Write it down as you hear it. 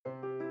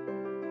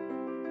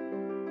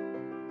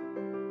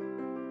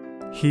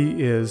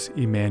He is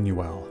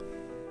Immanuel.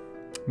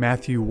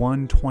 Matthew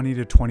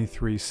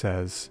 1:20-23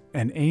 says,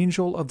 "An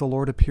angel of the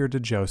Lord appeared to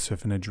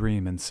Joseph in a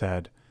dream and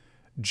said,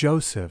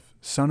 'Joseph,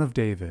 son of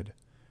David,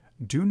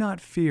 do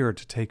not fear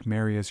to take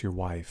Mary as your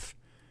wife,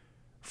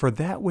 for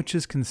that which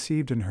is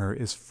conceived in her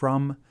is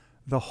from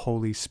the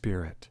Holy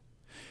Spirit.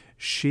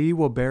 She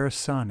will bear a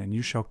son, and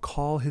you shall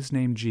call his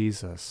name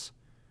Jesus,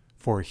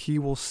 for he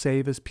will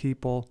save his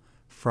people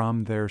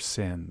from their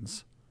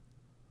sins.'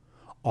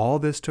 All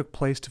this took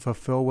place to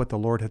fulfill what the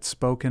Lord had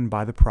spoken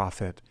by the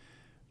prophet.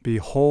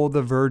 'Behold,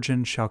 the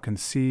virgin shall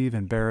conceive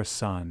and bear a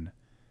son,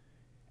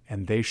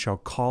 and they shall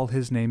call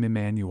his name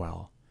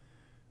Immanuel,'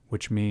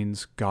 which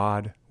means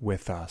God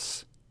with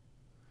us."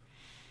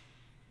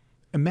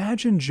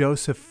 Imagine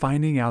Joseph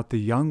finding out the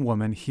young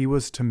woman he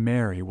was to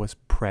marry was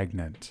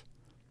pregnant.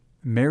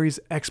 Mary's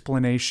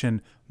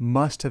explanation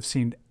must have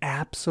seemed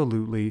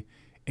absolutely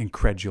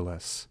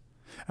incredulous.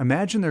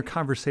 Imagine their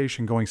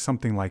conversation going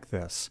something like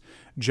this.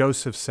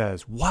 Joseph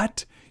says,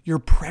 "What? You're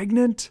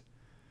pregnant?"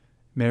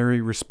 Mary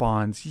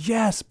responds,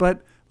 "Yes,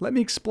 but let me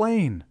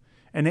explain.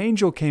 An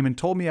angel came and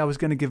told me I was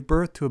going to give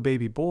birth to a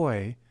baby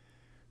boy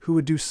who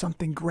would do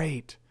something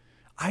great.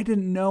 I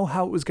didn't know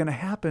how it was going to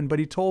happen, but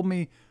he told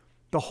me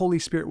the Holy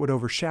Spirit would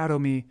overshadow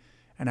me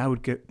and I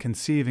would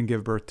conceive and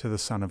give birth to the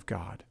Son of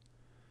God."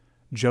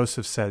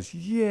 Joseph says,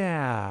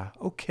 "Yeah,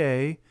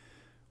 okay.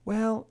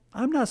 Well,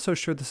 I'm not so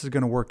sure this is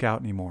going to work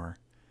out anymore."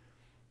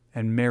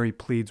 And Mary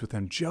pleads with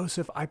him,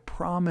 "Joseph, I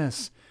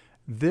promise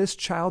this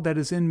child that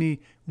is in me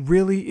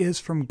really is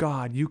from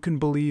God. You can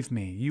believe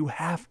me. You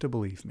have to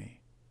believe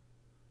me."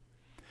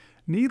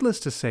 Needless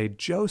to say,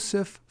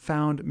 Joseph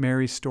found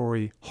Mary's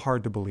story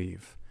hard to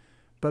believe.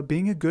 But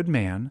being a good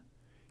man,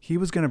 he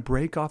was going to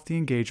break off the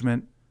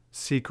engagement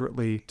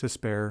secretly to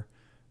spare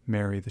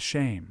Mary the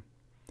shame.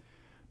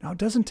 Now, it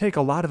doesn't take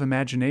a lot of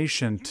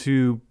imagination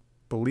to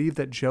believe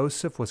that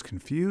Joseph was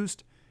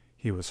confused.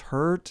 He was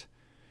hurt.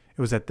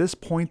 It was at this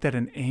point that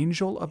an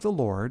angel of the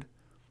Lord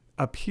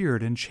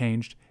appeared and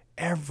changed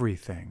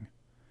everything.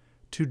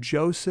 To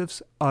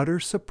Joseph's utter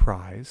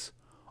surprise,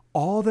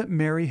 all that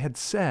Mary had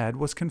said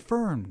was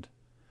confirmed.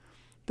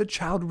 The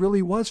child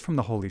really was from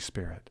the Holy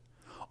Spirit.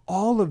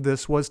 All of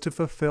this was to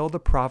fulfill the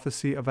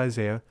prophecy of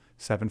Isaiah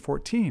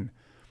 7:14,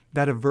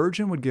 that a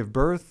virgin would give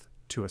birth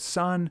to a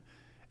son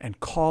and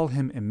call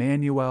him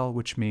Immanuel,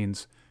 which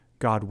means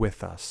God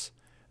with us.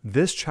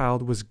 This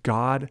child was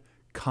God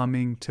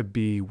coming to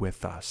be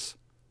with us.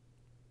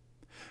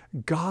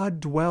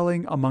 God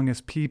dwelling among his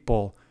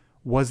people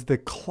was the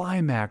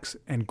climax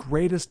and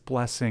greatest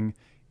blessing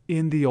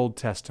in the Old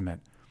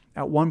Testament.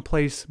 At one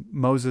place,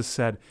 Moses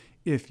said,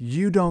 "If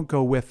you don't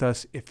go with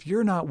us, if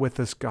you're not with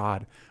us,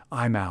 God,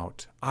 I'm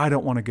out. I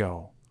don't want to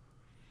go."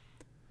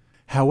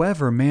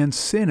 However, man's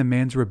sin and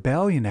man's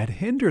rebellion had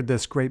hindered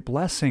this great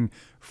blessing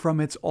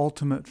from its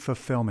ultimate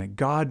fulfillment.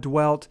 God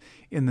dwelt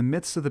in the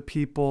midst of the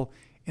people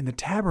in the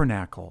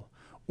tabernacle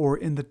or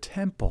in the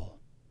temple.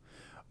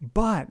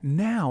 But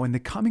now, in the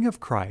coming of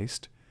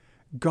Christ,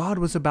 God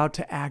was about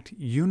to act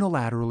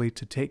unilaterally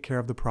to take care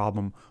of the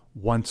problem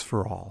once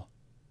for all.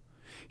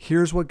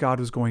 Here's what God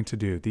was going to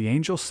do. The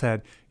angel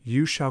said,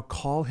 "You shall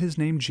call his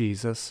name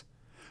Jesus,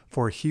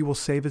 for he will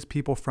save his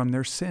people from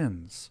their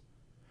sins."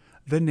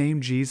 The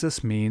name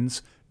Jesus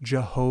means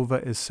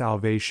Jehovah is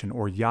salvation,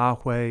 or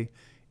Yahweh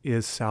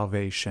is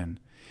salvation.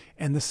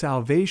 And the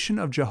salvation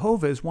of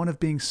Jehovah is one of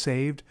being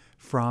saved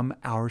from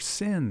our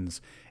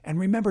sins. And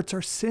remember, it's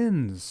our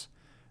sins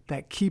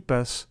that keep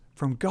us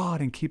from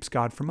God and keeps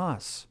God from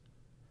us.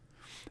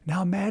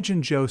 Now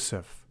imagine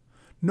Joseph,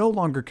 no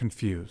longer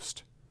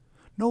confused,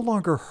 no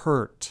longer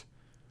hurt,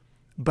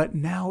 but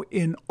now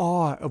in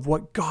awe of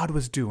what God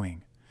was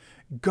doing.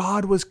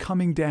 God was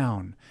coming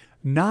down,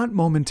 not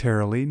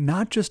momentarily,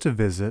 not just to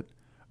visit,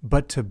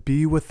 but to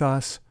be with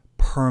us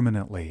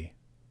permanently.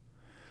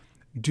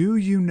 Do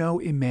you know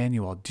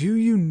Immanuel? Do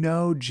you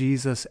know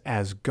Jesus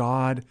as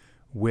God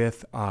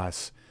with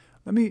us?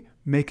 Let me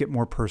make it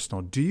more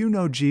personal. Do you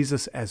know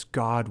Jesus as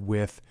God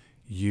with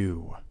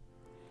you?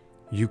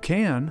 You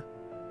can.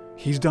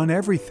 He's done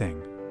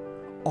everything.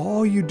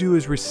 All you do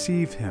is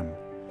receive him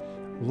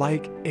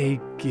like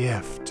a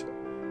gift,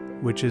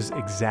 which is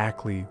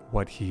exactly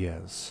what he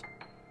is.